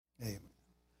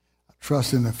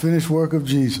Trust in the finished work of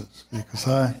Jesus. Because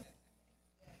Amen.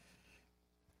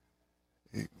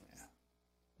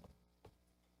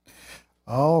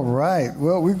 All right.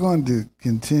 Well, we're going to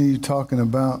continue talking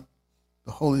about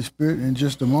the Holy Spirit in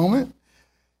just a moment.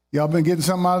 Y'all been getting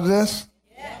something out of this?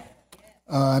 Yes.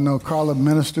 I know Carla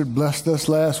ministered, blessed us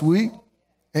last week.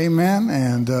 Amen.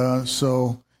 And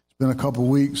so it's been a couple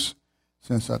weeks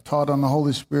since I taught on the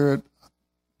Holy Spirit.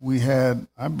 We had,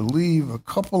 I believe, a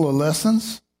couple of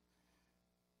lessons.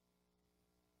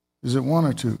 Is it one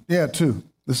or two? Yeah, two.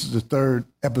 This is the third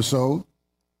episode.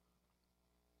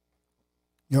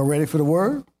 Y'all ready for the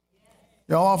word?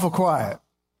 Y'all awful quiet.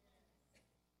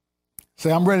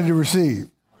 Say, I'm ready to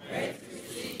receive. Ready to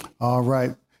receive. All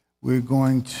right. We're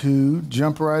going to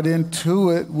jump right into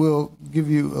it. We'll give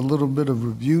you a little bit of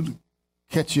review to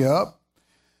catch you up.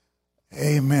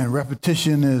 Amen.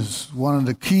 Repetition is one of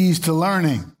the keys to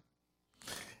learning.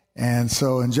 And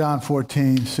so in John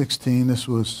 14:16, this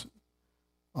was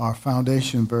our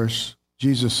foundation verse.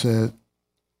 Jesus said,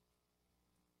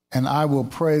 and I will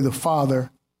pray the Father.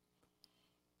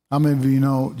 How many of you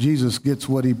know Jesus gets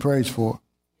what he prays for?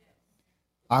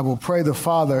 I will pray the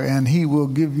Father, and he will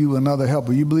give you another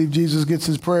helper. You believe Jesus gets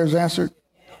his prayers answered?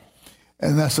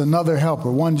 And that's another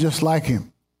helper, one just like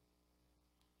him.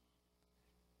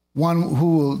 One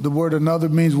who will, the word another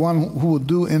means one who will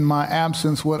do in my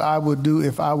absence what I would do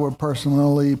if I were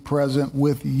personally present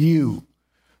with you.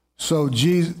 So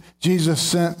Jesus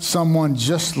sent someone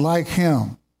just like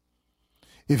him.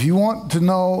 If you want to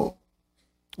know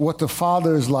what the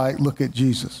Father is like, look at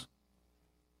Jesus.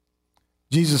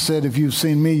 Jesus said, if you've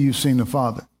seen me, you've seen the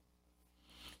Father.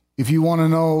 If you want to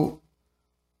know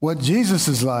what Jesus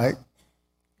is like,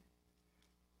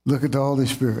 look at the Holy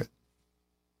Spirit.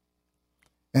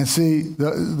 And see,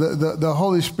 the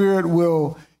Holy Spirit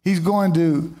he's going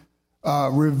to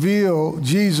reveal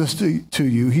Jesus to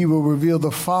you. He will reveal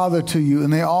the Father to you,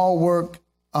 and they all work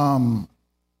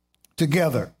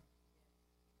together.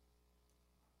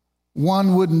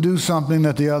 One wouldn't do something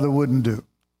that the other wouldn't do.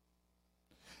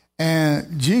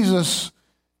 And Jesus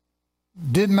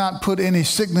did not put any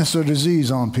sickness or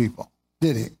disease on people,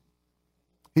 did he?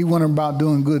 He went about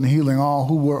doing good and healing all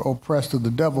who were oppressed of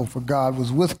the devil, for God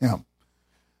was with him.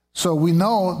 So we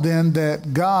know then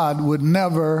that God would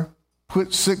never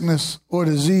put sickness or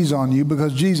disease on you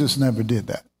because Jesus never did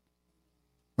that,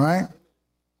 right?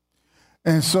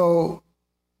 And so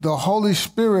the Holy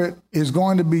Spirit is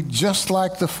going to be just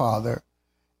like the Father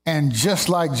and just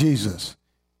like Jesus.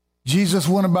 Jesus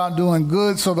went about doing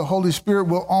good, so the Holy Spirit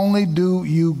will only do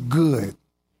you good.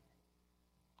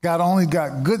 God only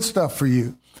got good stuff for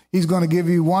you. He's going to give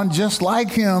you one just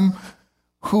like him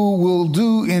who will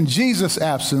do in Jesus'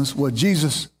 absence what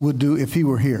Jesus would do if he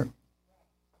were here.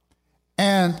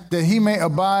 And that he may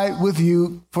abide with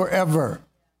you forever.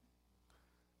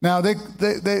 Now, they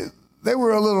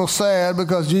were a little sad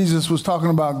because Jesus was talking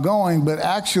about going, but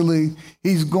actually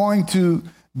he's going to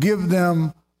give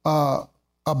them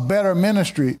a better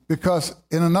ministry, because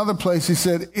in another place he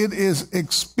said, it is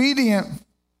expedient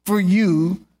for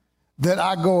you that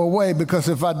I go away, because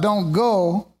if I don't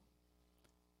go,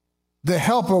 the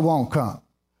helper won't come.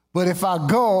 But if I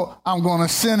go, I'm going to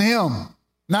send him,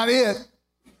 not it.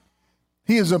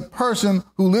 He is a person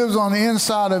who lives on the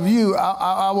inside of you.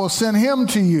 I will send him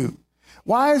to you.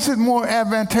 Why is it more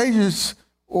advantageous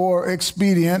or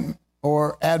expedient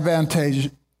or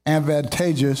advantageous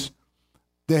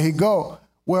that he go?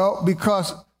 Well,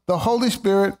 because the Holy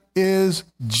Spirit is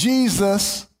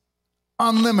Jesus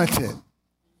unlimited.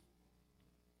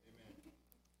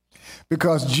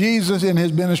 Because Jesus in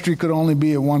his ministry could only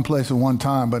be at one place at one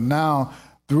time. But now,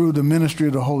 through the ministry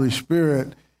of the Holy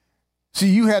Spirit, see,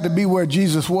 you had to be where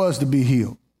Jesus was to be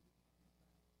healed,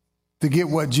 to get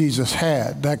what Jesus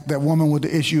had. That woman with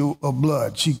the issue of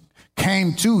blood, she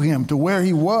came to him, to where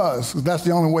he was. That's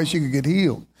the only way she could get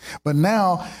healed. But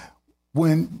now,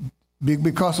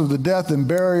 because of the death and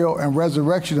burial and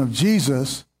resurrection of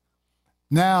Jesus,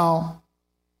 now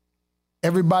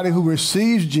everybody who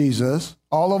receives Jesus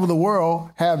all over the world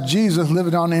have Jesus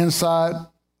living on the inside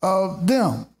of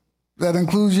them. That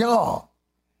includes y'all.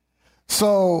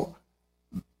 So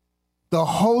the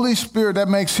Holy Spirit, that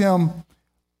makes him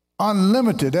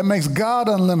unlimited. That makes God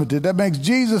unlimited. That makes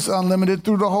Jesus unlimited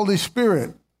through the Holy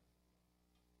Spirit.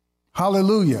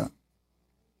 Hallelujah.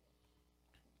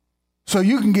 So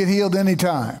you can get healed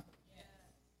anytime.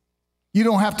 You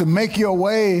don't have to make your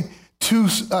way to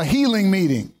a healing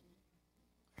meeting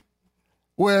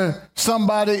where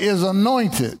somebody is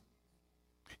anointed.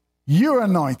 You're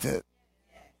anointed.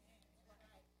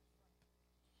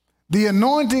 The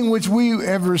anointing which we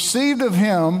have received of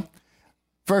him,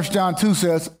 1 John 2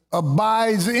 says,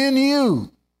 abides in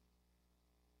you.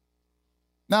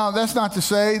 Now, that's not to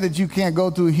say that you can't go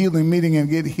to a healing meeting and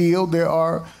get healed. There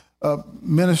are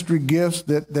ministry gifts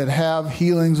that have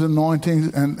healings,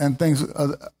 anointings, and things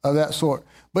of that sort.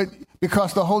 But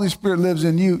because the Holy Spirit lives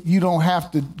in you, you don't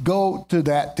have to go to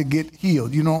that to get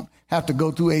healed. You don't have to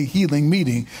go to a healing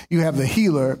meeting. You have the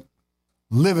healer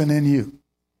living in you.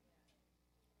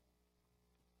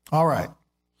 All right.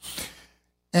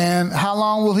 And how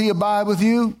long will he abide with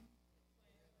you?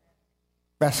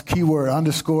 That's the key word.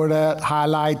 Underscore that,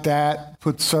 highlight that,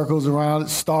 put circles around it,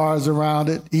 stars around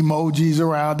it, emojis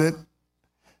around it.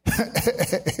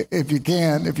 If you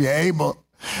can, if you're able.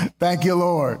 Thank you,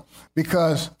 Lord.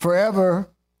 Because forever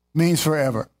means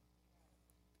forever.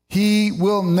 He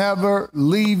will never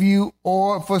leave you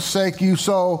or forsake you.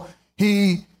 So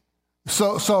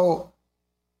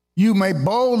you may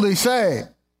boldly say,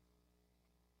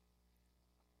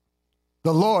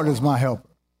 the Lord is my helper.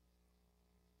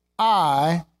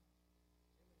 Why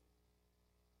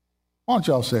don't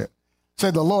y'all say it?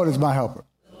 Say, the Lord is my helper.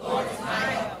 The Lord is my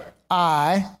helper.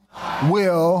 I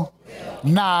will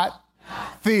not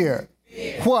fear.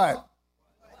 What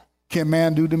can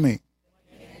man do to me?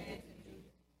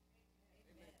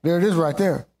 There it is right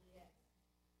there.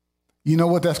 You know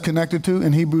what that's connected to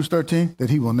in Hebrews 13?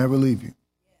 That he will never leave you.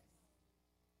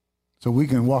 So we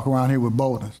can walk around here with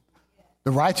boldness. The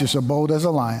righteous are bold as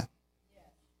a lion.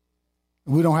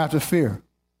 We don't have to fear.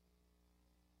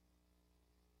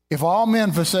 If all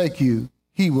men forsake you,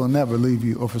 he will never leave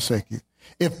you or forsake you.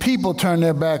 If people turn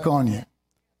their back on you,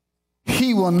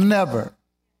 he will never,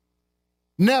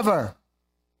 ever,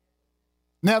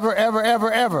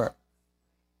 ever.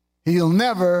 He'll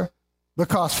never,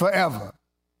 because forever.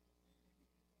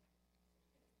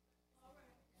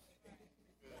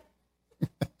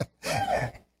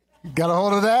 Got a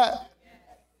hold of that?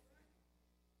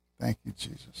 Thank you,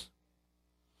 Jesus.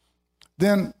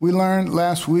 Then we learned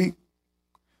last week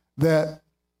that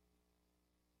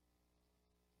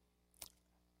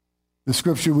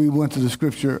we went to the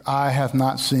scripture, eye hath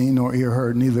not seen nor ear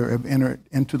heard, neither have entered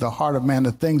into the heart of man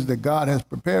the things that God has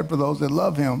prepared for those that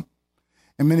love him.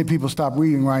 And many people stop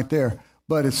reading right there.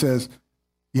 But it says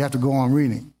you have to go on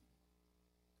reading.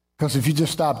 Because if you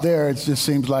just stop there, it just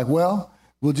seems like, well,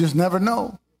 we'll just never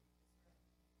know.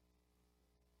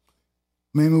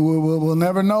 Maybe we'll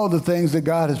never know the things that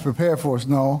God has prepared for us.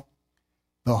 No,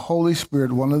 the Holy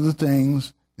Spirit, one of the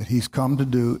things that he's come to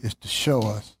do is to show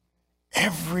us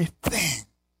everything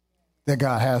that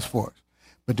God has for us.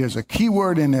 But there's a key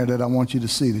word in there that I want you to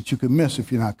see that you could miss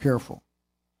if you're not careful.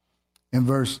 In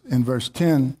verse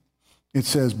 10, it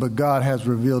says, but God has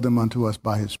revealed them unto us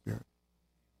by his Spirit.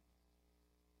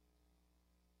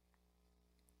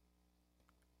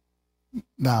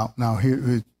 Now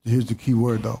here's the key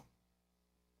word, though.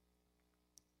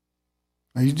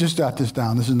 Now, you just jot this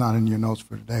down. This is not in your notes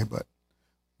for today, but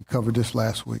we covered this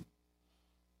last week.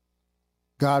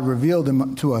 God revealed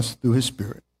them to us through his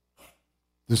Spirit.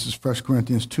 This is 1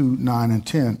 Corinthians 2, 9, and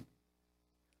 10.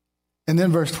 And then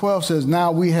verse 12 says,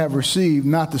 now we have received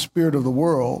not the spirit of the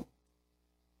world.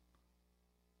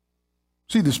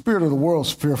 See, the spirit of the world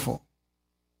is fearful.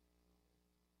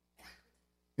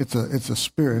 It's a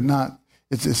spirit,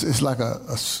 it's like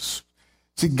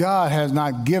see, God has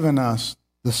not given us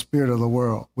the spirit of the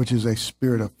world, which is a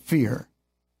spirit of fear.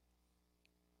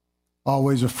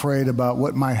 Always afraid about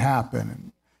what might happen,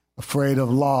 and afraid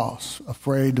of loss,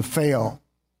 afraid to fail,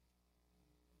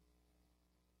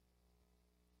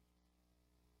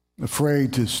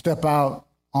 afraid to step out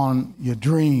on your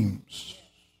dreams,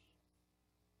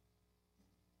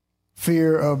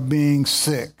 fear of being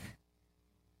sick,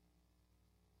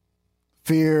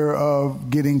 fear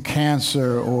of getting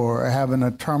cancer or having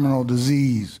a terminal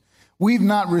disease. We've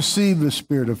not received the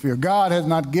spirit of fear. God has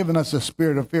not given us a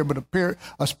spirit of fear, but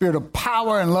a spirit of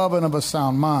power and love and of a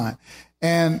sound mind.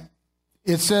 And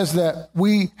it says that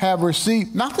we have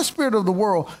received not the spirit of the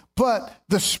world, but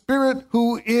the Spirit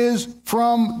who is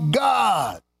from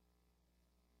God.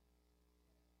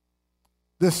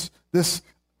 This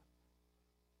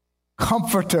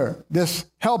comforter, this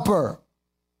helper,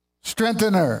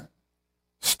 strengthener,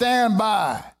 stand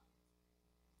by.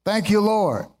 Thank you,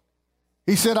 Lord.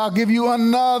 He said, I'll give you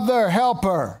another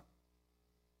helper.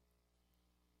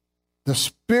 The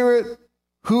Spirit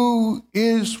who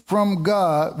is from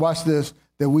God, watch this,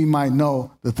 that we might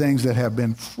know the things that have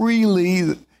been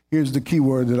freely, here's the key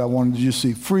word that I wanted you to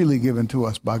see, freely given to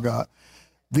us by God.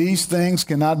 These things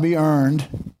cannot be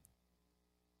earned.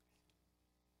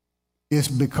 It's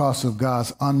because of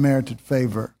God's unmerited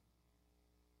favor.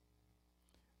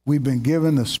 We've been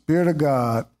given the Spirit of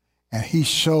God, and he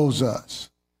shows us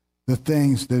the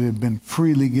things that have been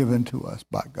freely given to us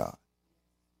by God.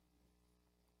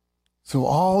 So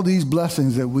all these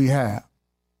blessings that we have,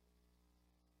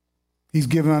 he's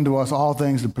given unto us all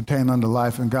things that pertain unto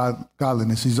life and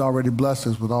godliness. He's already blessed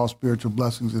us with all spiritual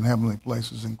blessings in heavenly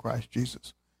places in Christ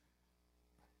Jesus.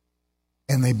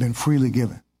 And they've been freely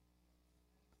given.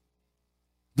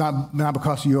 Not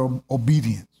because of your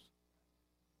obedience,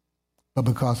 but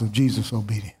because of Jesus'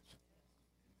 obedience.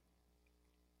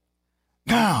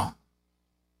 Now,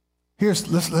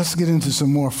 let's get into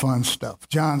some more fun stuff.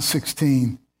 John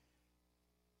 16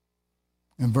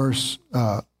 and verse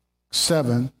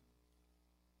 7.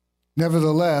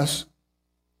 Nevertheless,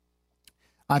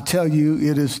 I tell you,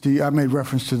 I made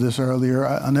reference to this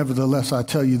earlier. Nevertheless, I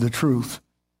tell you the truth.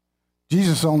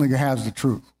 Jesus only has the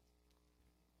truth.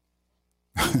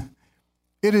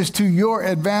 It is to your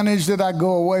advantage that I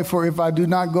go away, for if I do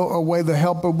not go away, the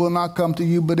helper will not come to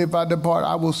you. But if I depart,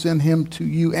 I will send him to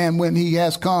you. And when he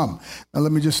has come. Now,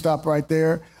 let me just stop right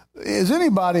there. Has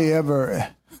anybody ever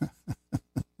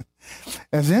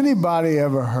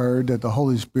heard that the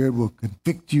Holy Spirit will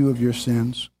convict you of your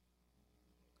sins?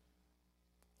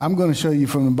 I'm going to show you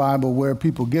from the Bible where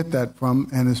people get that from,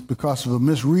 and it's because of a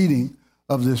misreading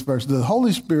of this verse. The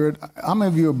Holy Spirit, how many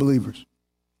of you are believers?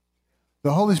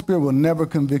 The Holy Spirit will never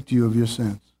convict you of your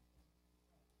sins.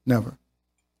 Never.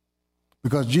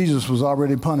 Because Jesus was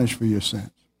already punished for your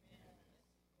sins.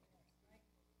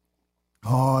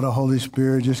 Oh, the Holy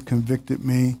Spirit just convicted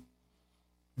me.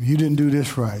 You didn't do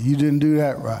this right. You didn't do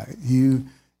that right. You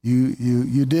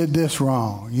did this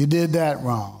wrong. You did that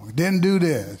wrong. Didn't do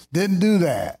this. Didn't do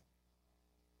that.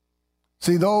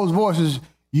 See, those voices,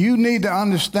 you need to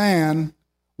understand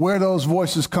where those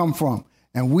voices come from.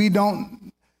 And we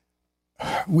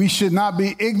should not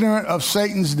be ignorant of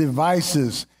Satan's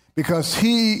devices, because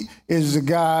he is the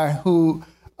guy who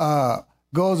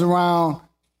goes around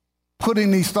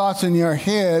putting these thoughts in your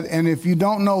head. And if you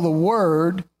don't know the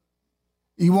word,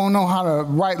 you won't know how to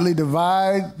rightly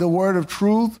divide the word of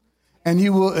truth, and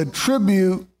you will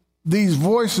attribute these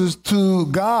voices to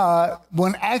God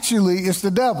when actually it's the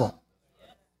devil.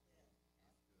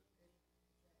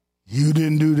 You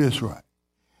didn't do this right.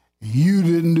 You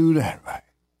didn't do that right.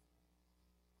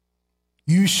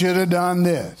 You should have done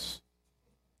this.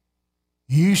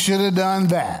 You should have done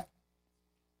that.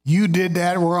 You did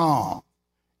that wrong.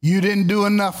 You didn't do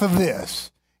enough of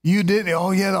this. You did.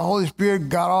 Oh, yeah, the Holy Spirit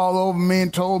got all over me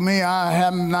and told me I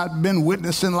have not been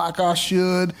witnessing like I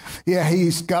should. Yeah,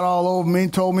 he's got all over me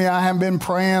and told me I haven't been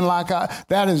praying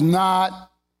that is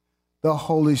not the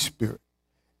Holy Spirit.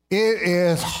 It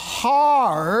is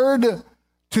hard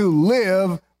to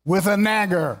live with a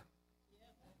nagger.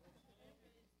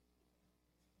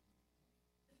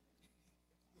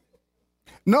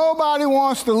 Nobody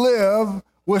wants to live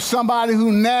with somebody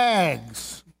who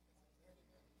nags.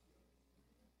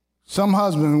 Some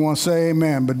husbands want to say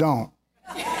amen, but don't.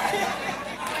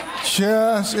 It's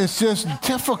just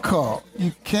difficult.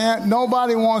 You can't,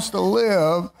 nobody wants to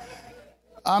live.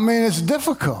 I mean, it's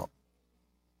difficult.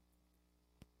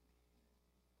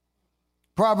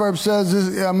 Proverbs says,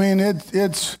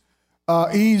 it's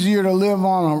easier to live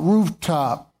on a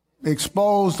rooftop,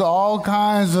 exposed to all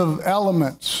kinds of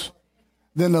elements,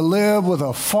 than to live with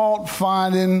a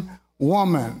fault-finding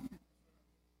woman.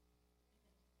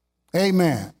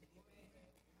 Amen.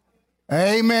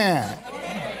 Amen.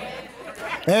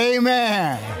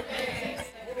 Amen.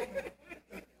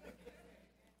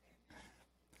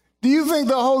 Do you think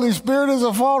the Holy Spirit is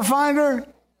a fault finder?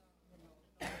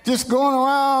 Just going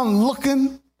around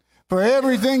looking for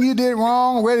everything you did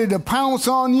wrong, ready to pounce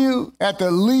on you at the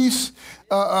least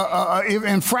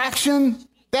infraction?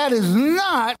 That is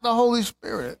not the Holy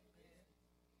Spirit.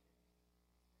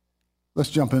 Let's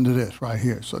jump into this right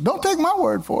here. So don't take my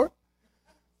word for it.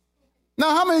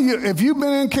 Now, how many of you, if you've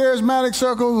been in charismatic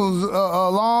circles a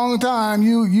long time,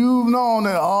 you've known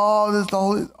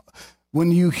that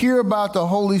when you hear about the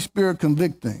Holy Spirit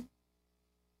convicting,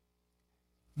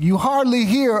 you hardly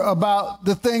hear about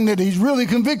the thing that he's really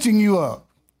convicting you of.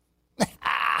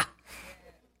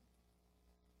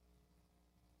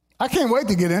 I can't wait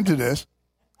to get into this.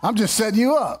 I'm just setting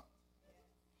you up.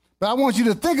 But I want you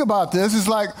to think about this. It's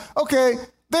like, okay,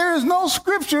 there is no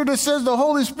scripture that says the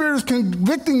Holy Spirit is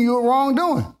convicting you of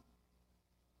wrongdoing.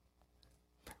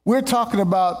 We're talking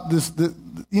about this,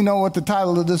 you know what the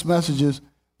title of this message is?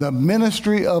 The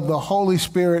ministry of the Holy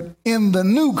Spirit in the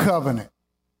new covenant.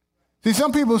 See,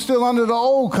 some people are still under the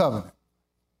old covenant.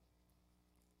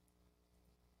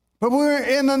 But we're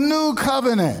in the new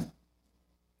covenant.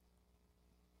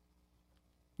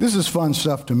 This is fun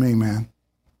stuff to me, man.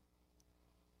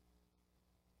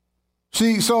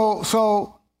 See,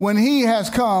 so when he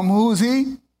has come, who is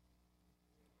he?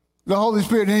 The Holy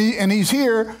Spirit. And he's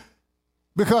here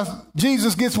because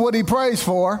Jesus gets what he prays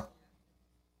for.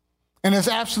 And it's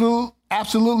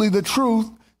absolutely the truth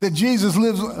that Jesus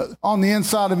lives on the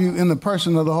inside of you in the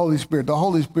person of the Holy Spirit. The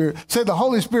Holy Spirit. Say, the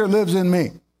Holy Spirit lives in me.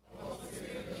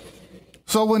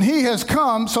 So when he has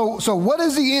come, so what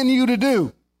is he in you to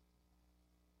do?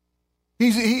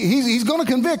 He's going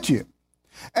to convict you.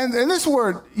 And this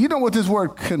word, you know what this word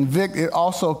convict, it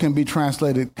also can be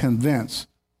translated convince.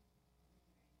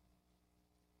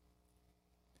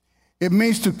 It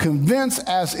means to convince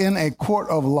as in a court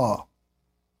of law.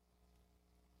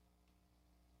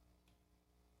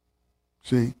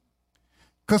 See?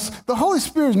 Because the Holy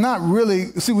Spirit is not really,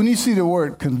 see, when you see the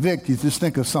word convict, you just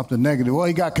think of something negative. Well,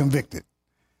 he got convicted.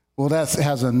 Well, that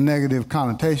has a negative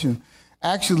connotation.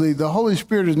 Actually, the Holy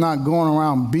Spirit is not going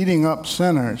around beating up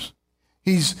sinners.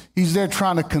 He's there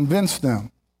trying to convince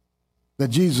them that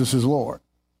Jesus is Lord.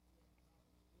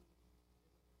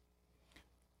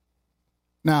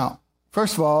 Now,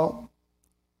 first of all,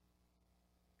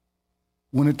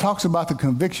 when it talks about the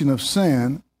conviction of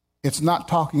sin, it's not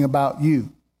talking about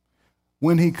you.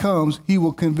 When he comes, he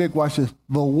will convict, watch this,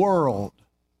 the world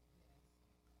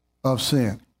of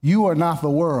sin. You are not the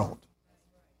world.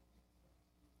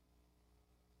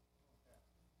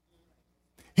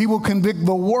 He will convict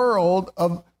the world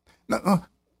of,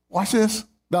 watch this.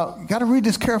 Now, you got to read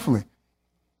this carefully.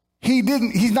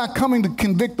 He's not coming to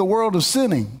convict the world of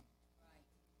sinning.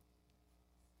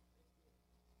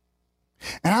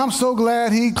 And I'm so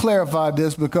glad he clarified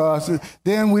this, because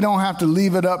then we don't have to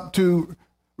leave it up to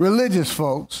religious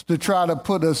folks to try to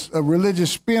put a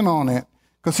religious spin on it,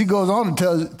 because he goes on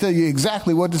to tell you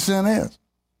exactly what the sin is.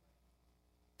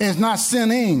 It's not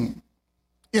sinning.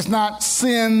 It's not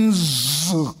sins,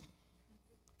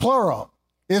 plural.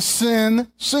 It's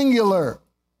sin, singular.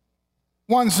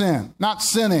 One sin, not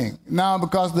sinning. Now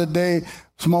because they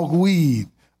smoke weed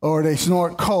or they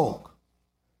snort coke.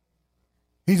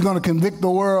 He's going to convict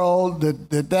the world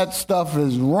that stuff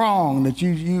is wrong, that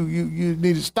you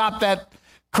need to stop that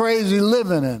crazy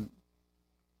living and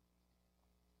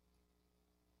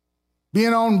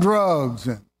being on drugs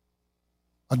and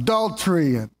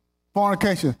adultery and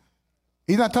fornication.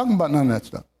 He's not talking about none of that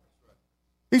stuff.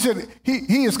 He said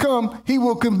he has come, he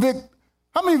will convict.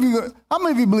 How many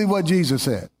of you believe what Jesus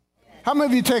said? How many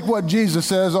of you take what Jesus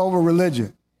says over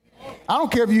religion? I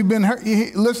don't care if you've been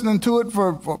listening to it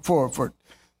for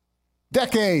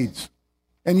decades,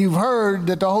 and you've heard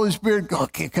that the Holy Spirit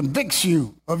convicts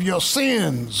you of your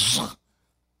sins.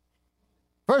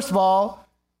 First of all,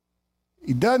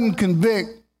 he doesn't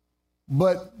convict,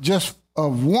 but just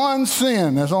of one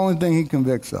sin. That's the only thing he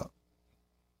convicts of.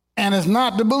 And it's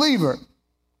not the believer.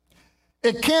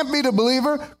 It can't be the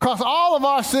believer, because all of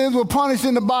our sins were punished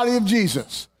in the body of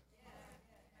Jesus.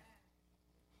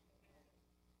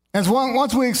 And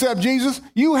once we accept Jesus,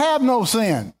 you have no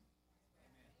sin.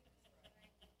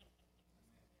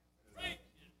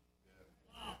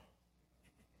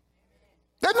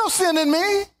 There's no sin in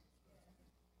me.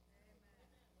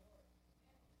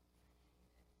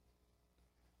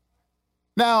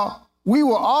 Now, we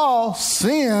will all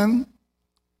sin,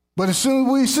 but as soon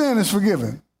as we sin, it's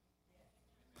forgiven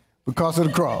because of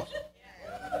the cross.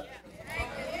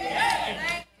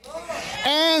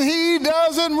 And he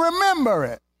doesn't remember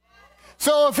it.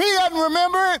 So if he doesn't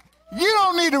remember it, you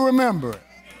don't need to remember it.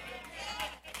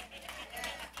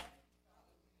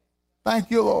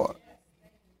 Thank you, Lord.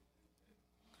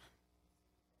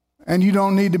 And you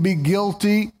don't need to be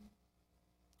guilty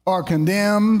or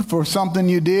condemned for something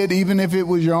you did, even if it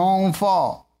was your own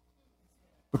fault,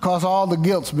 because all the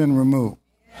guilt's been removed.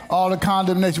 All the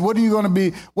condemnation. What are you going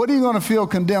to feel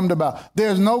condemned about?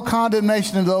 There's no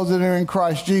condemnation of those that are in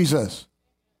Christ Jesus.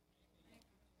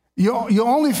 You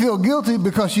only feel guilty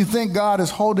because you think God is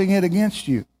holding it against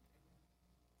you.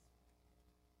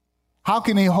 How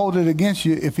can he hold it against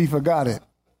you if he forgot it?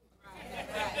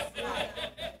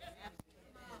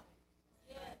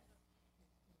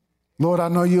 Lord, I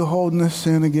know you're holding this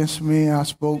sin against me. I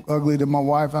spoke ugly to my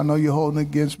wife. I know you're holding it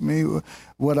against me.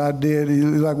 What I did. He's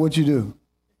like, what'd you do?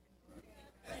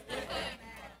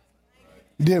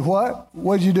 You did what?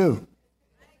 What'd you do?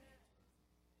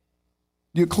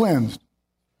 You're cleansed.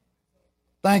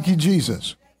 Thank you,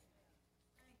 Jesus.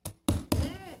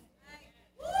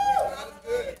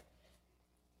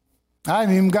 I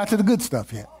haven't even got to the good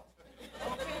stuff yet.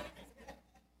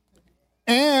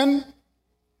 And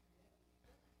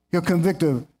he'll convict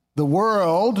the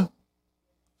world.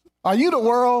 Are you the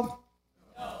world?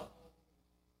 No.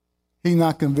 He's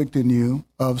not convicting you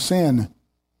of sin.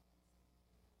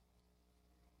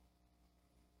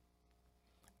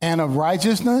 and of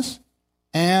righteousness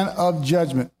and of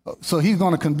judgment. So he's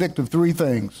going to convict of three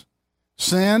things: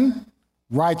 sin,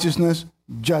 righteousness,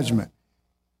 judgment.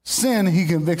 Sin, he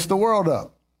convicts the world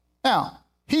of. Now,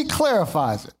 he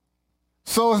clarifies it,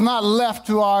 so it's not left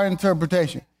to our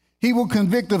interpretation. He will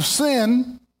convict of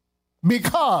sin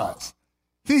because.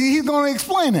 See, he's going to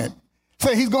explain it.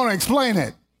 Say, he's going to explain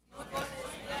it.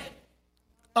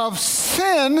 Of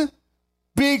sin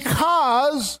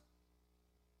because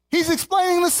he's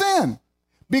explaining the sin.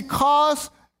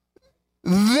 Because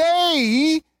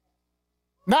they,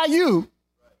 not you,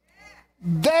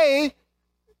 they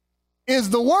is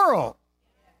the world.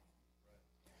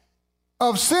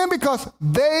 Of sin because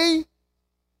they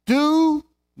do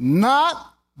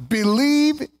not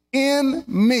believe in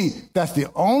me. That's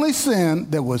the only sin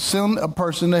that would send a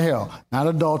person to hell. Not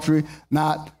adultery,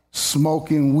 not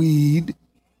smoking weed.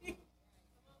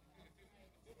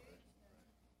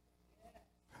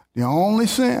 The only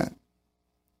sin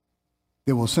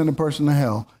that will send a person to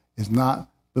hell is not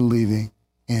believing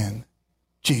in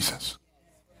Jesus.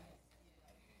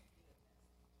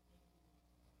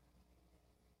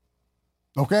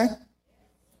 Okay?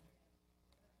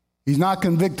 He's not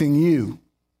convicting you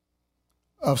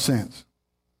of sins.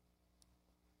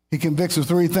 He convicts of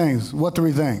three things. What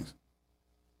three things?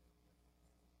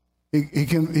 He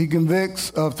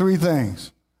convicts of three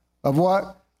things. Of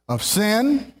what? Of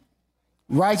sin,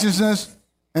 righteousness,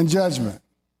 and judgment.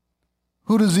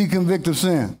 Who does he convict of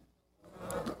sin?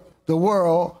 The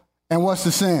world. And what's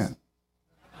the sin?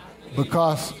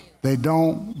 Because they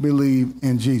don't believe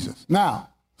in Jesus. Now,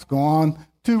 let's go on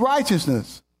to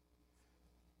righteousness.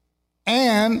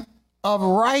 And of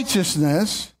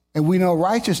righteousness, and we know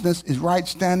righteousness is right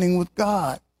standing with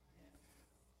God.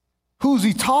 Who's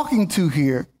he talking to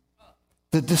here?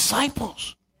 The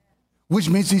disciples, which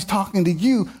means he's talking to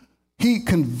you. He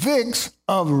convicts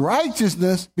of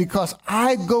righteousness because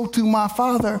I go to my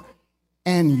Father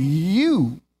and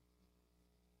you.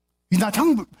 He's not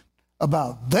talking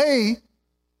about they.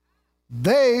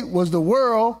 They was the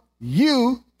world.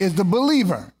 You is the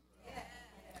believer.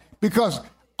 Because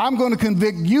I'm going to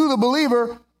convict you, the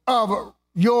believer, of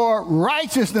your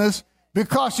righteousness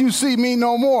because you see me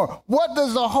no more. What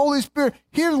does the Holy Spirit?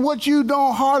 Here's what you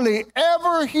don't hardly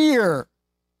ever hear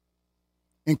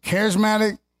in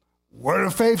charismatic, word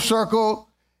of faith circle,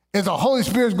 is the Holy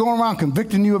Spirit's going around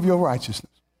convicting you of your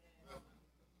righteousness.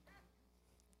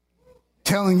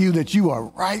 Telling you that you are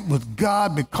right with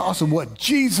God because of what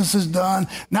Jesus has done,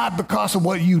 not because of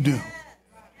what you do.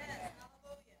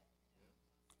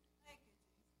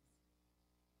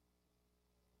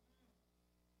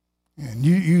 And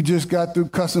you just got through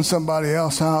cussing somebody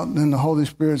else out, and then the Holy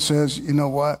Spirit says, you know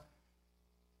what?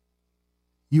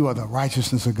 You are the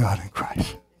righteousness of God in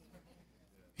Christ.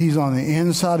 He's on the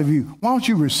inside of you. Why don't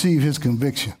you receive his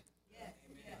conviction?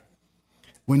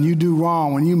 When you do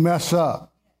wrong, when you mess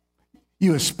up,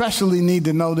 you especially need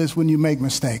to know this when you make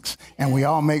mistakes. And we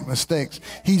all make mistakes.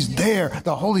 He's there.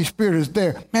 The Holy Spirit is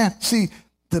there. Man, see,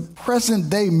 the present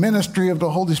day ministry of the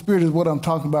Holy Spirit is what I'm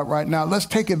talking about right now. Let's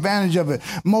take advantage of it.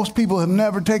 Most people have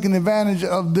never taken advantage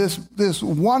of this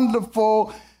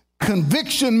wonderful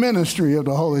conviction ministry of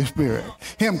the Holy Spirit.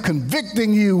 Him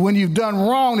convicting you when you've done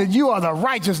wrong, that you are the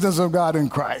righteousness of God in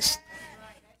Christ.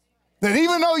 That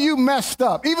even though you messed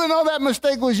up, even though that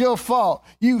mistake was your fault,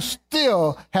 you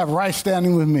still have right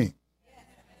standing with me.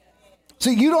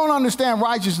 See, you don't understand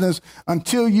righteousness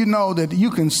until you know that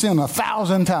you can sin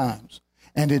 1,000 times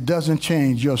and it doesn't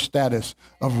change your status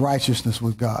of righteousness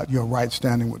with God, your right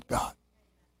standing with God.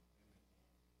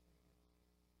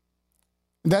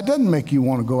 That doesn't make you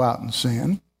want to go out and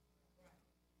sin.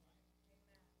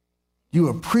 You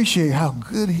appreciate how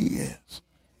good he is.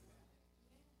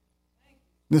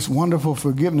 This wonderful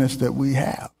forgiveness that we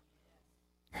have.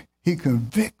 He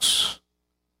convicts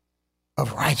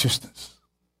of righteousness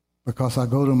because I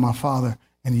go to my Father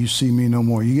and you see me no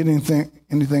more. You get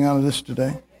anything out of this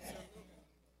today?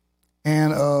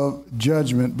 And of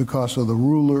judgment because of the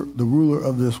ruler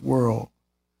of this world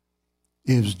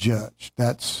is judged.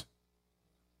 That's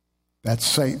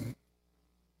Satan.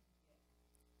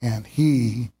 And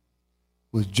he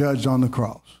was judged on the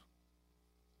cross.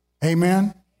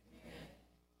 Amen?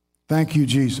 Thank you,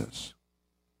 Jesus.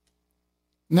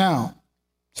 Now,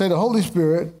 say the Holy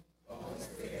Spirit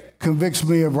convicts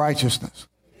me of righteousness.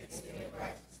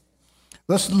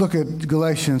 Let's look at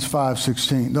Galatians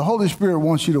 5:16. The Holy Spirit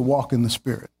wants you to walk in the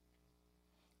Spirit.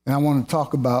 And I want to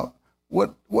talk about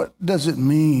what does it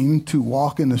mean to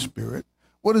walk in the Spirit?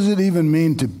 What does it even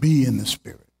mean to be in the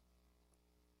Spirit?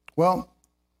 Well,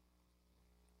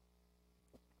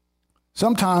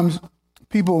 sometimes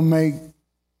people make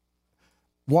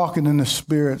walking in the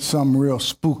spirit, some real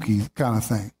spooky kind of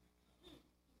thing.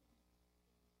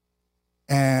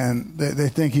 And they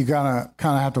think you kind of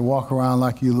have to walk around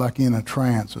like you're in a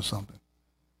trance or something.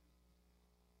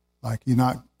 Like you're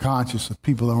not conscious of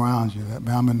people around you. That,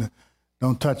 man,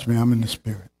 don't touch me, I'm in the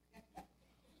spirit.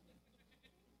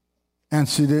 And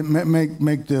see, they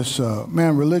make this,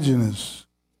 religion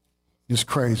is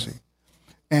crazy.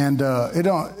 And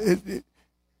it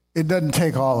doesn't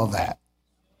take all of that.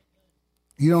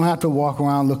 You don't have to walk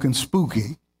around looking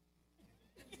spooky.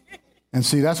 And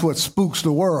see, that's what spooks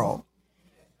the world.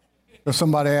 If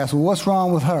somebody asks, well, what's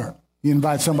wrong with her? You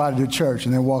invite somebody to church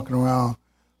and they're walking around,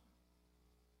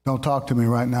 don't talk to me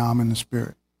right now, I'm in the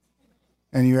spirit.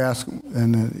 And you ask,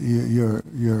 and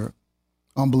your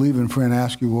unbelieving friend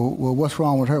asks you, well, what's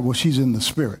wrong with her? Well, she's in the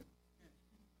spirit.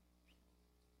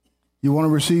 You want to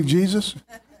receive Jesus?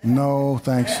 No,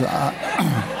 thanks.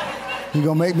 You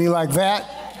gonna make me like that?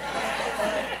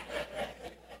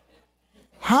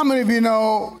 How many of you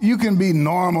know you can be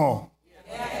normal?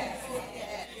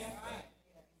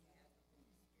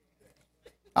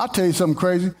 I'll tell you something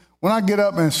crazy. When I get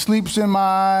up and sleep's in my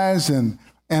eyes and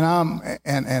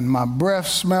my breath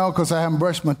smell because I haven't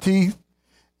brushed my teeth,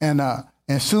 and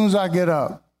as soon as I get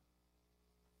up,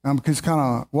 I'm just kind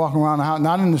of walking around the house,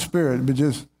 not in the spirit, but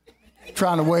just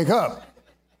trying to wake up.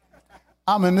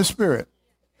 I'm in the spirit.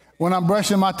 When I'm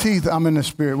brushing my teeth, I'm in the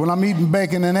spirit. When I'm eating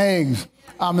bacon and eggs,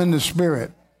 I'm in the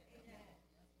spirit.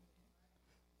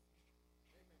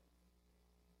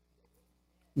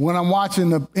 When I'm watching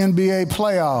the NBA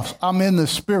playoffs, I'm in the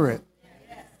spirit.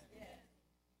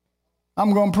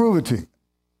 I'm going to prove it to you.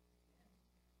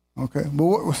 Okay. But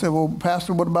well,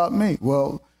 Pastor, what about me?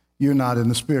 Well, you're not in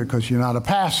the spirit because you're not a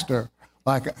pastor.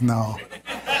 No.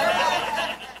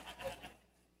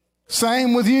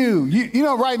 Same with you. You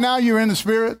know, right now you're in the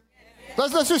spirit.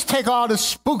 Let's just take all this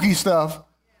spooky stuff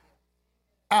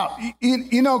out.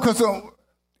 You know, because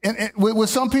with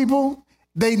some people,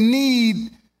 they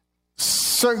need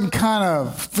certain kind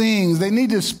of things. They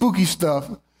need this spooky stuff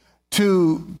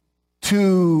to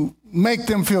make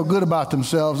them feel good about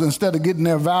themselves instead of getting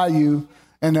their value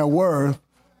and their worth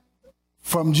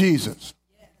from Jesus.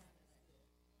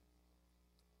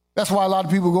 That's why a lot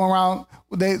of people go around,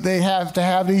 they have to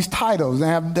have these titles. They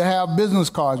have to have business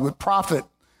cards with prophet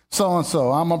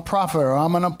so-and-so. I'm a prophet or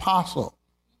I'm an apostle.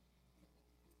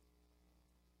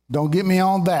 Don't get me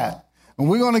on that. And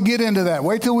we're going to get into that.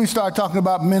 Wait till we start talking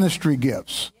about ministry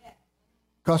gifts.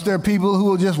 Because there are people who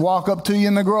will just walk up to you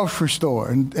in the grocery store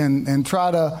and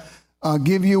try to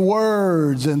give you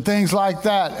words and things like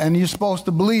that. And you're supposed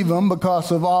to believe them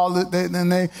because of all that.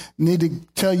 And they need to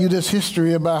tell you this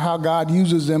history about how God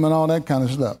uses them and all that kind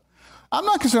of stuff. I'm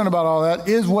not concerned about all that.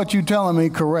 Is what you're telling me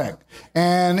correct?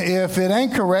 And if it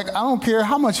ain't correct, I don't care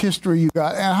how much history you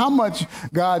got and how much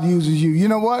God uses you. You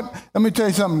know what? Let me tell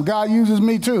you something. God uses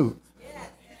me too.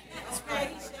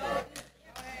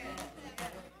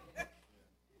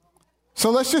 So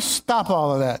let's just stop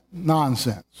all of that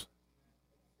nonsense.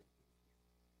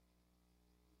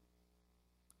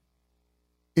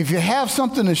 If you have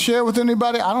something to share with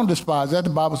anybody, I don't despise that. The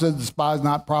Bible says despise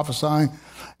not prophesying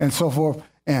and so forth.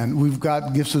 And we've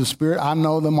got gifts of the Spirit. I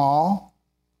know them all.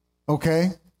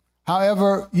 Okay?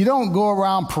 However, you don't go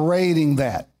around parading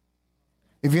that.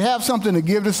 If you have something to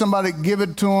give to somebody, give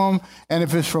it to them. And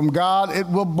if it's from God, it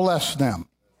will bless them.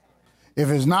 If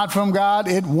it's not from God,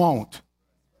 it won't.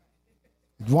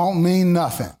 It won't mean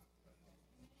nothing.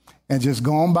 And just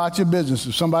go on about your business.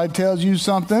 If somebody tells you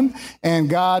something and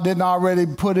God didn't already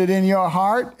put it in your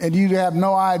heart and you have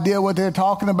no idea what they're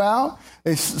talking about,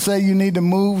 they say you need to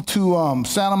move to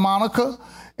Santa Monica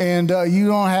and you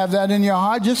don't have that in your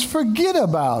heart, just forget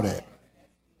about it.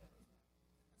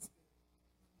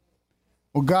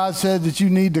 Well, God said that you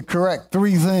need to correct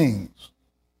 3 things.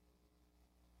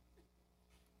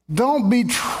 Don't be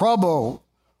troubled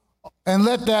and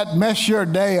let that mess your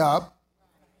day up.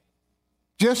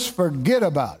 Just forget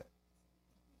about it.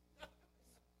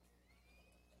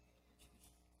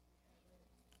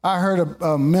 I heard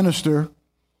a minister,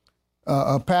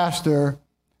 a pastor,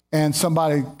 and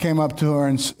somebody came up to her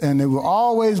and they were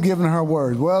always giving her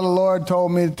words. Well, the Lord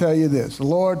told me to tell you this. The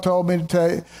Lord told me to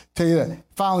tell you that.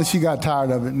 Finally, she got tired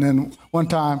of it. And then one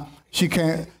time she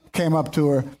came up to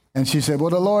her and she said, well,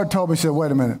 the Lord told me. She said,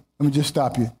 wait a minute. Let me just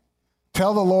stop you.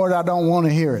 Tell the Lord I don't want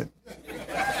to hear it.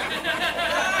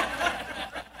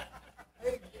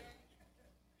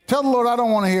 Tell the Lord I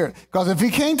don't want to hear it. Because if he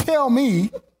can't tell me,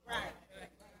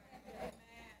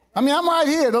 I mean, I'm right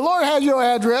here. The Lord has your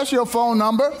address, your phone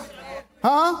number.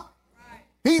 Huh?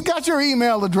 He's got your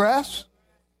email address.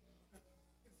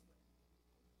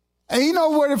 And you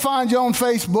know where to find you on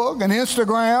Facebook and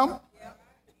Instagram,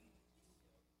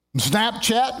 and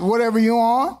Snapchat, whatever you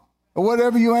on, or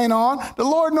whatever you ain't on. The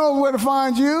Lord knows where to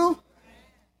find you.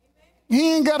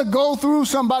 He ain't got to go through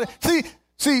somebody.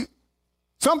 See,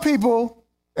 some people,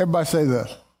 everybody say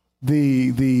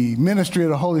the ministry of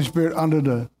the Holy Spirit under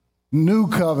the new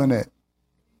covenant.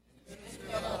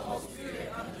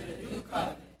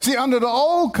 See, under the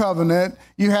old covenant,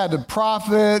 you had the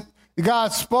prophet.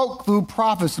 God spoke through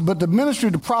prophets, but the ministry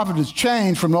of the prophet has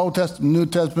changed from the Old Testament to New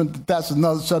Testament. That's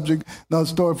another subject, another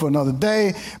story for another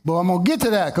day. But I'm going to get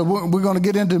to that because we're going to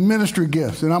get into ministry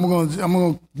gifts, and I'm going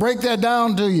to break that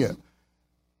down to you.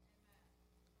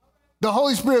 The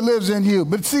Holy Spirit lives in you.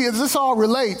 But see, as this all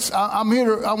relates, I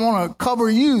want to cover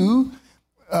you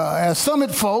as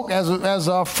Summit folk, as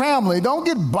a family. Don't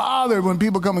get bothered when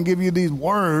people come and give you these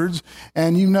words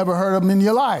and you've never heard them in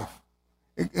your life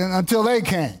until they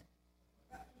came.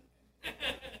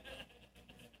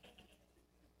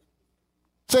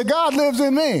 Say, God lives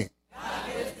in me.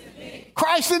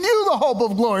 Christ in you, the hope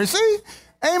of glory. See?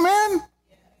 Amen?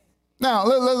 Now,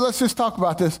 let's just talk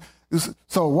about this.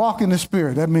 So walk in the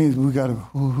Spirit. That means we got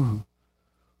to,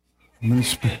 in the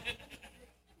Spirit.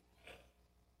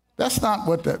 That's not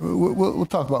what that, we'll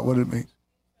talk about what it means.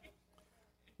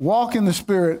 Walk in the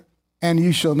Spirit, and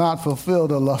you shall not fulfill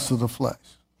the lust of the flesh.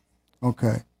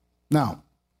 Okay. Now,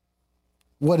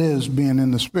 what is being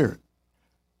in the Spirit?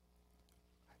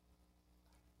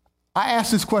 I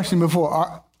asked this question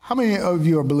before. How many of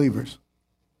you are believers?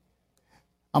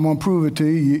 I'm going to prove it to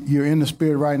you. You're in the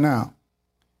Spirit right now.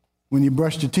 When you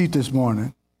brushed your teeth this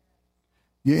morning,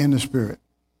 you're in the Spirit.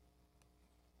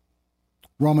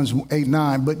 Romans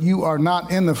 8:9, but you are not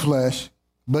in the flesh,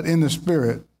 but in the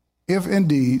Spirit, if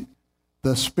indeed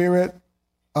the Spirit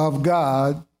of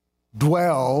God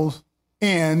dwells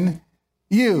in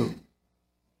you.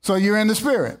 So you're in the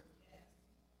Spirit.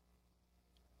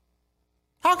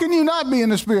 How can you not be in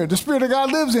the Spirit? The Spirit of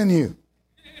God lives in you.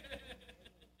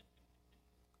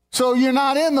 So you're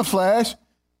not in the flesh.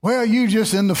 Well, you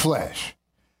just in the flesh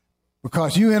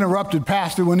because you interrupted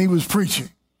Pastor when he was preaching.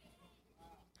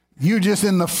 You're just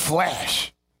in the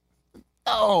flesh.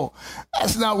 Oh,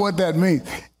 that's not what that means.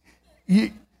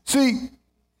 See,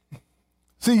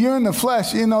 you're in the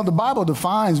flesh. You know, the Bible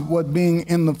defines what being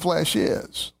in the flesh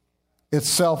is. It's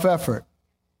self-effort.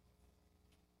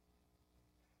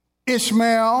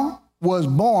 Ishmael was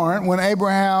born when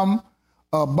Abraham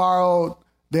borrowed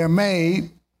their maid,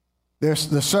 the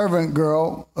servant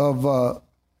girl of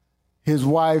his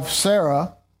wife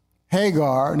Sarah,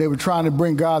 Hagar. They were trying to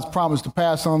bring God's promise to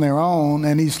pass on their own,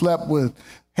 and he slept with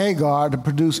Hagar to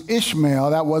produce Ishmael.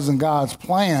 That wasn't God's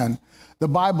plan. The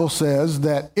Bible says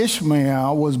that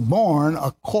Ishmael was born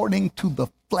according to the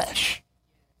flesh.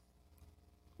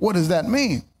 What does that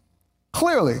mean?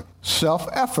 Clearly,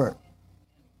 self-effort.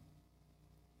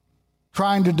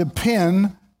 Trying to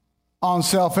depend on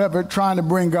self-effort, trying to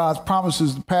bring God's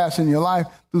promises to pass in your life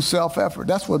through self-effort.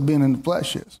 That's what being in the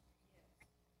flesh is.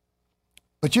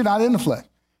 But you're not in the flesh.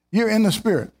 You're in the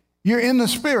Spirit. You're in the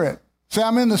Spirit. Say,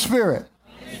 I'm in the Spirit.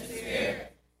 I'm in the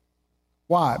Spirit.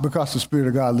 Why? Because the Spirit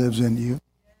of God lives in you.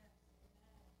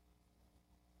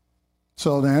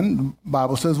 So then, the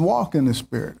Bible says walk in the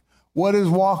Spirit. What is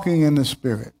walking in the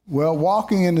Spirit? Well,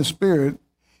 walking in the Spirit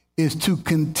is to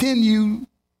continue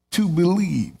to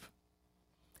believe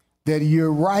that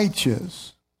you're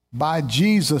righteous by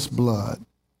Jesus' blood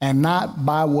and not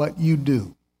by what you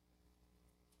do.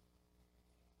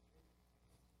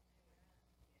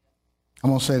 I'm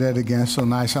going to say that again. It's so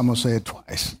nice. I'm going to say it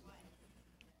twice.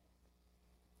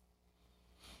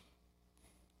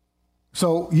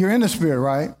 So you're in the Spirit,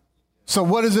 right? So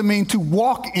what does it mean to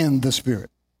walk in the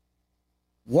Spirit?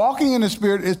 Walking in the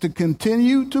Spirit is to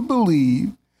continue to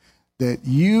believe that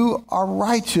you are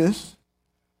righteous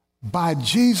by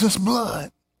Jesus'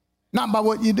 blood, not by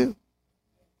what you do.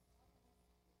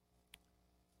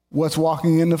 What's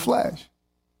walking in the flesh?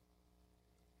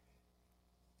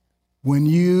 When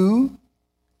you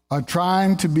are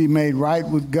trying to be made right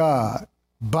with God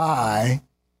by,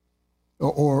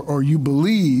 or you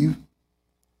believe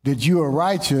that you are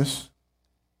righteous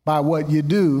by what you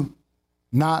do,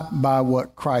 not by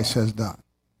what Christ has done.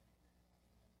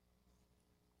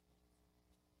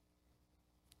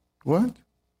 What?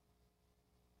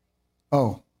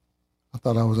 Oh, I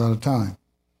thought I was out of time.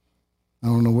 I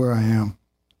don't know where I am.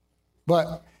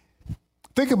 But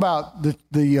think about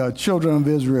the children of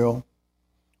Israel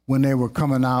when they were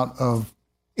coming out of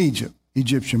Egypt,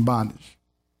 Egyptian bondage.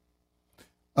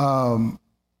 God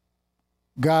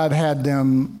had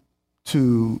them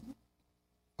to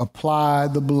apply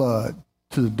the blood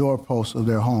to the doorposts of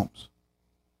their homes.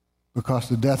 because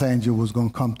the death angel was going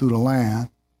to come through the land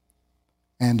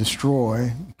and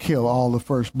destroy, kill all the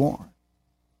firstborn.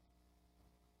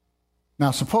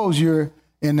 Now, suppose you're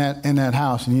in that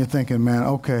house and you're thinking, man,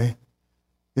 okay,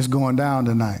 it's going down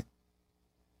tonight.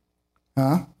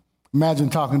 Huh? Imagine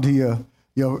talking to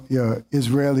your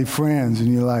Israeli friends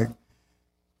and you're like,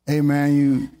 hey,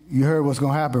 man, you heard what's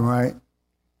going to happen, right?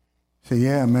 Say,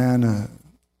 yeah, man,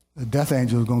 the death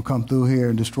angel is going to come through here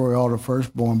and destroy all the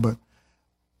firstborn, but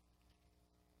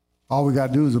all we got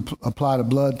to do is apply the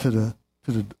blood to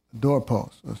the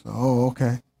doorpost. I said, oh,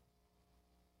 okay.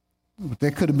 But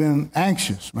they could have been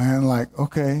anxious, man, like,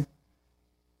 okay,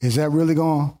 is that really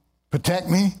going to protect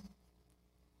me?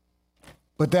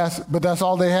 But that's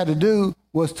all they had to do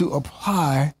was to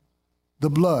apply the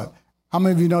blood. How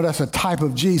many of you know that's a type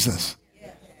of Jesus?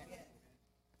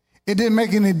 It didn't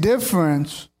make any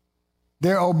difference,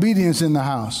 their obedience in the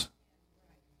house.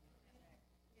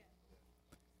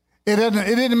 It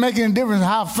didn't make any difference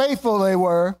how faithful they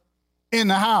were in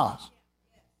the house.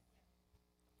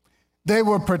 They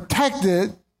were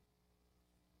protected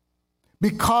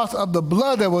because of the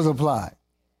blood that was applied.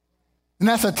 And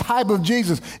that's a type of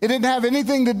Jesus. It didn't have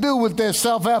anything to do with their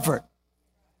self-effort.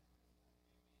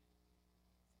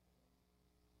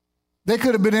 They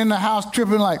could have been in the house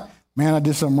tripping like, man, I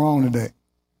did something wrong today.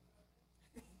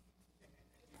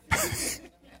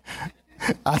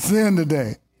 I sinned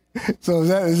today. So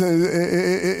is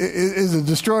the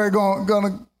destroyer going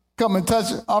to come and touch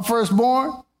our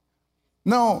firstborn?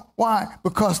 No. Why?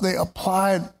 Because they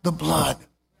applied the blood.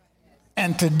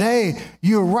 And today,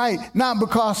 you're right, not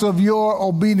because of your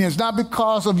obedience, not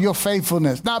because of your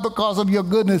faithfulness, not because of your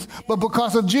goodness, but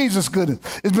because of Jesus' goodness.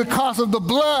 It's because of the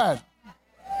blood.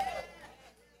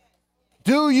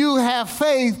 Do you have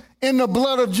faith in the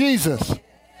blood of Jesus?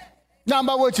 Not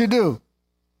about what you do.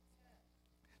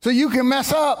 So you can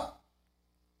mess up,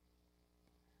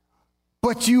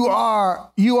 but you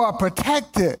are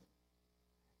protected.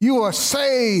 You are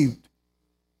saved,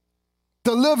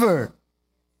 delivered,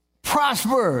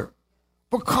 prospered,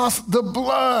 because the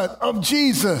blood of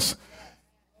Jesus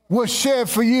was shed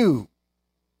for you.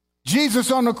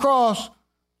 Jesus on the cross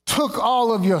took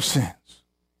all of your sins.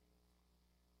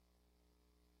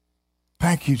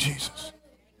 Thank you, Jesus.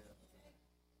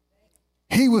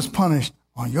 He was punished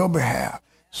on your behalf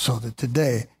so that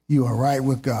today you are right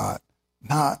with God,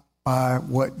 not by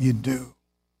what you do,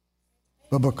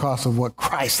 but because of what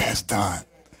Christ has done.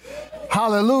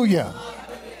 Hallelujah.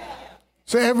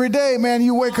 So every day, man,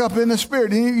 you wake up in the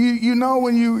spirit. And you know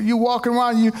when you walking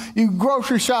around, you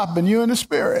grocery shopping, you're in the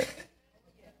spirit.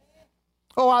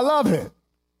 Oh, I love it.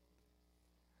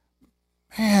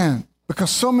 Man, because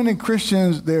so many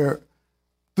Christians,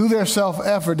 through their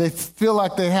self-effort, they feel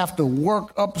like they have to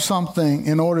work up something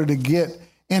in order to get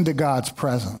into God's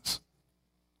presence.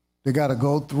 They got to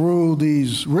go through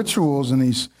these rituals and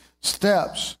these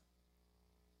steps.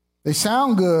 They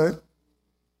sound good.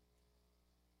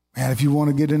 Man, if you want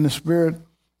to get in the spirit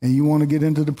and you want to get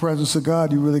into the presence of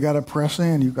God, you really got to press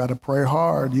in. You got to pray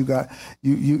hard. You got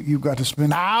to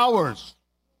spend hours.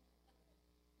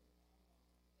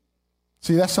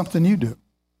 See, that's something you do.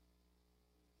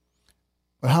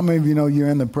 But how many of you know you're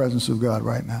in the presence of God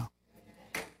right now?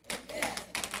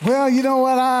 Well, you know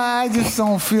what? I just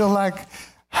don't feel like,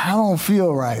 I don't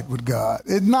feel right with God.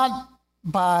 It's not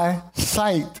by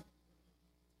sight.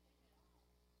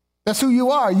 That's who you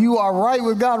are. You are right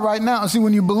with God right now. And see,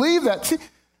 when you believe that,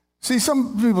 see,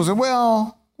 some people say,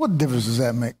 well, what difference does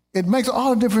that make? It makes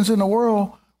all the difference in the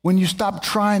world when you stop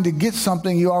trying to get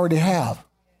something you already have.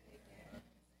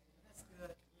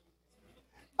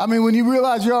 I mean, when you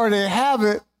realize you already have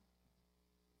it,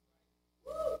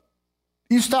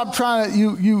 you stop trying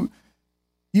to,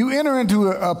 you enter into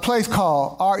a place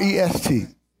called R-E-S-T.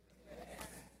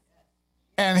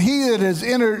 And he that has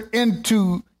entered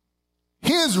into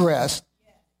his rest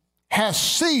has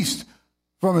ceased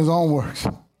from his own works.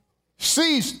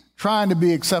 Ceased trying to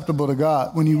be acceptable to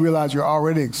God when you realize you're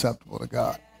already acceptable to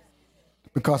God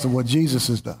because of what Jesus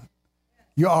has done.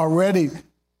 You're already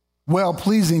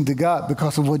well-pleasing to God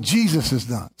because of what Jesus has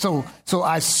done. So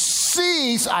I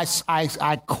cease,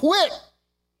 I quit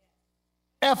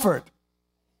effort.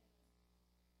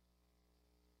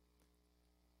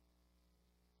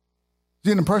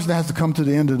 See, and the person has to come to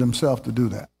the end of themselves to do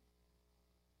that.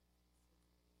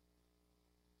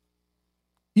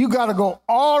 You got to go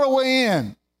all the way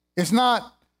in. It's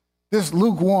not this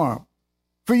lukewarm.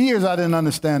 For years, I didn't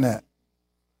understand that.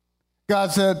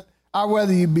 God said, I'd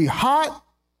rather you be hot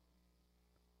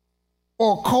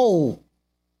or cold.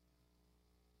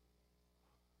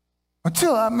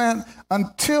 Until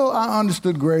I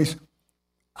understood grace,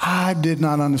 I did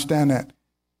not understand that.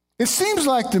 It seems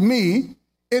like to me,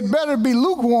 it better be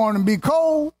lukewarm and be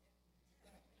cold.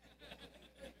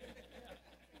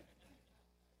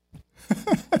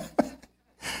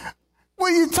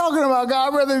 What are you talking about,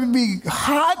 God? I'd rather be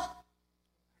hot,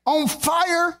 on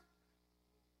fire.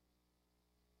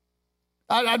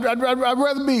 I'd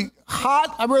rather be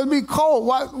hot. I'd rather be cold.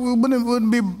 Why wouldn't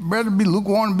it be better to be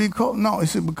lukewarm and be cold? No, he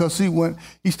said because when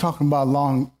he's talking about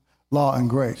law and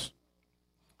grace.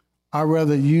 I'd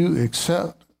rather you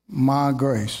accept my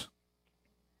grace,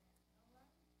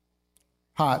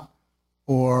 hot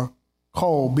or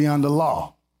cold, be under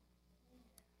law.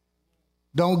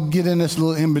 Don't get in this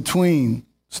little in-between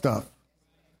stuff.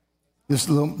 This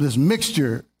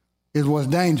mixture is what's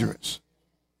dangerous.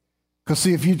 Because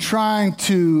see, if you're trying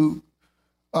to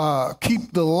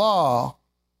keep the law,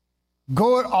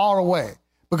 go it all the way.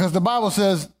 Because the Bible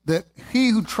says that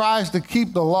he who tries to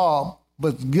keep the law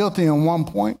but's guilty in one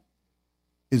point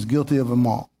is guilty of them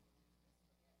all.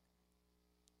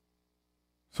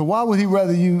 So why would he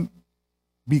rather you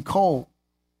be cold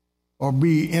or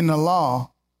be in the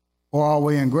law or all the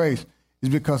way in grace? Is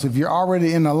because if you're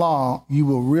already in the law, you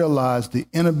will realize the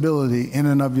inability in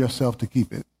and of yourself to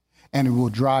keep it. And it will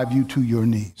drive you to your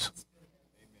knees.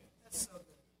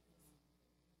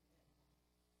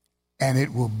 And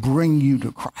it will bring you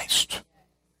to Christ.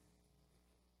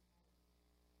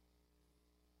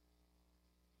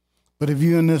 But if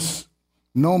you're in this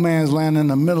no man's land in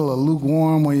the middle of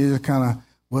lukewarm, where you're just kind of,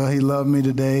 well, he loved me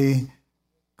today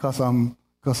because I'm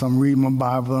reading my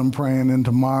Bible and praying, and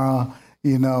tomorrow,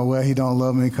 well, he don't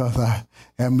love me because I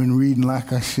haven't been reading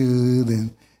like I should,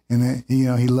 and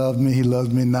he loves me, he loves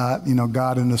me not.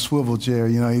 God in the swivel chair,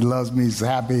 he loves me, he's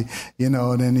happy, and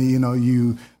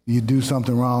then you do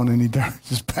something wrong and he turns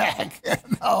his back.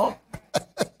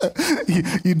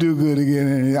 You do good again,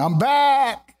 and I'm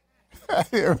back.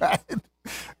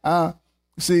 Right?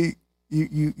 See,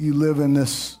 you live in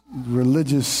this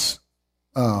religious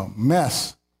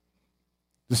mess,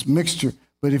 this mixture.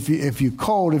 But if you're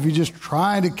cold, if you're just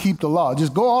trying to keep the law,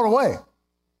 just go all the way.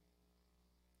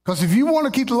 Because if you want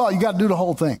to keep the law, you got to do the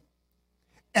whole thing.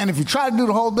 And if you try to do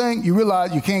the whole thing, you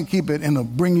realize you can't keep it, and it'll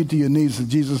bring you to your knees and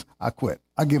say, Jesus, I quit.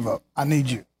 I give up. I need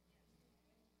you.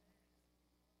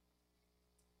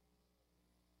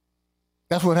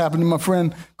 That's what happened to my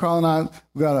friend Carl and I.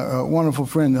 We got a wonderful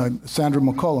friend, Sandra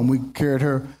McCullum. We carried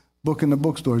her book in the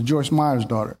bookstore, Joyce Meyer's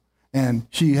daughter. And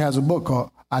she has a book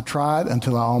called I Tried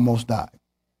Until I Almost Died.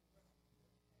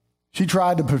 She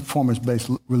tried the performance-based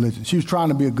religion. She was trying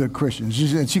to be a good Christian.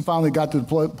 She finally got to the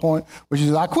point where she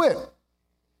said, I quit.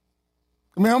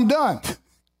 I'm done.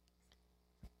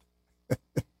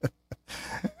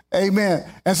 Amen.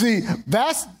 And see,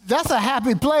 that's a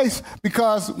happy place,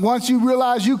 because once you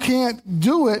realize you can't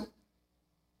do it,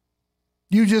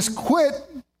 you just quit.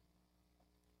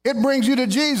 It brings you to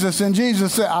Jesus, and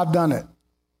Jesus said, I've done it.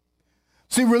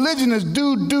 See, religion is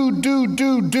do.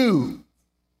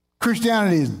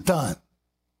 Christianity is done.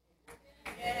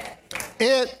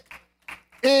 It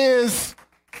is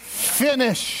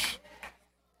finished.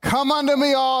 Come unto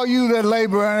me, all you that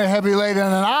labor and are heavy laden,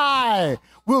 and I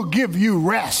will give you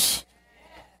rest.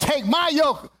 Take my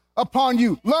yoke upon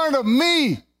you. Learn of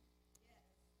me,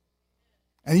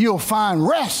 and you'll find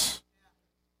rest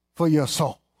for your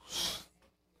souls.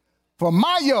 For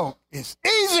my yoke is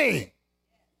easy,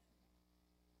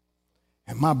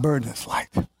 and my burden is light.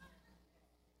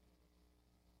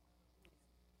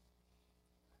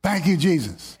 Thank you,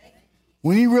 Jesus.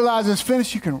 When you realize it's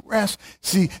finished, you can rest.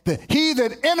 See, that he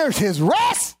that enters his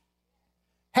rest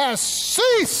has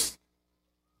ceased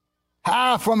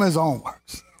from his own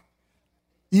works.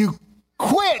 You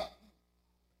quit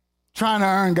trying to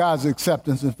earn God's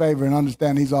acceptance and favor and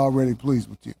understand he's already pleased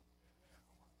with you.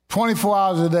 24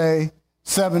 hours a day,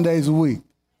 7 days a week.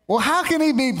 Well, how can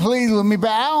he be pleased with me? But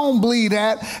I don't believe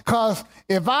that, because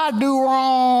if I do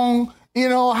wrong,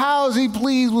 how is he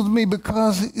pleased with me?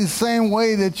 Because it's the same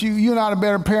way that you're not a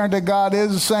better parent than God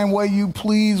is, the same way you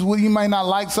please with, you may not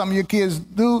like something your kids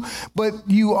do, but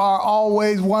you are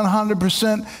always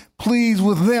 100% pleased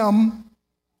with them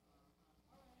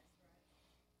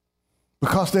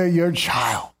because they're your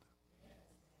child.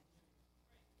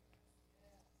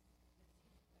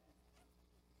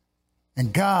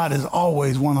 And God is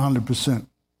always 100%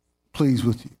 pleased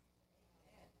with you.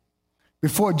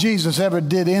 Before Jesus ever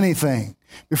did anything,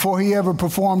 before he ever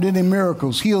performed any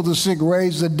miracles, healed the sick,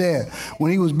 raised the dead,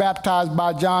 when he was baptized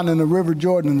by John in the River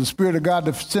Jordan, and the Spirit of God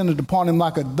descended upon him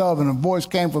like a dove, and a voice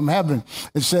came from heaven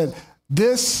and said,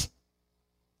 this,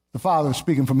 the Father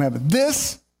speaking from heaven,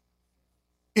 this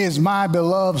is my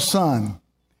beloved Son,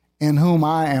 in whom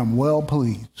I am well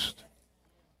pleased.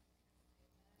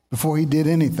 before he did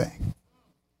anything.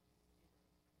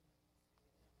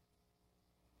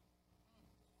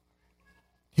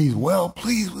 He's well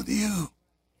pleased with you.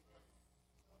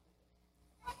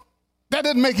 That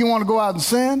doesn't make you want to go out and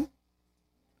sin.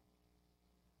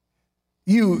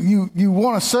 You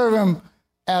want to serve him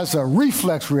as a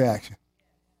reflex reaction.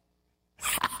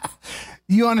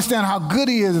 You understand how good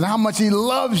he is and how much he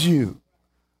loves you.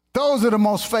 Those are the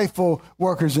most faithful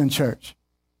workers in church.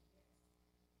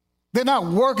 They're not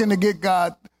working to get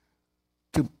God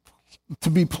to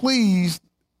be pleased.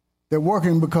 They're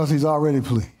working because he's already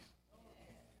pleased.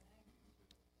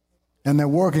 And they're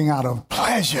working out of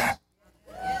pleasure.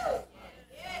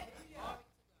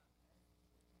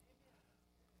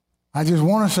 I just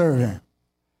want to serve him.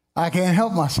 I can't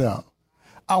help myself.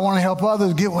 I want to help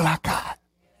others get what I got.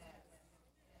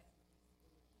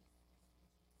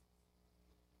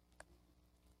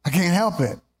 I can't help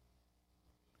it.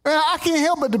 I can't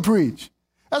help but to preach.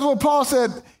 That's what Paul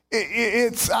said.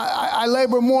 I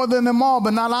labor more than them all,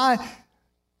 but not I,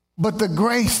 but the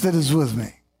grace that is with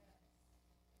me.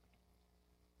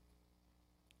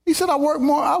 He said, I work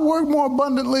more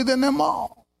abundantly than them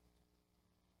all.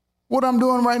 What I'm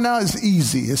doing right now is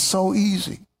easy. It's so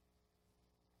easy.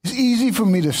 It's easy for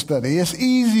me to study. It's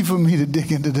easy for me to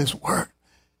dig into this word.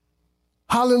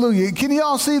 Hallelujah. Can you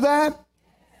all see that?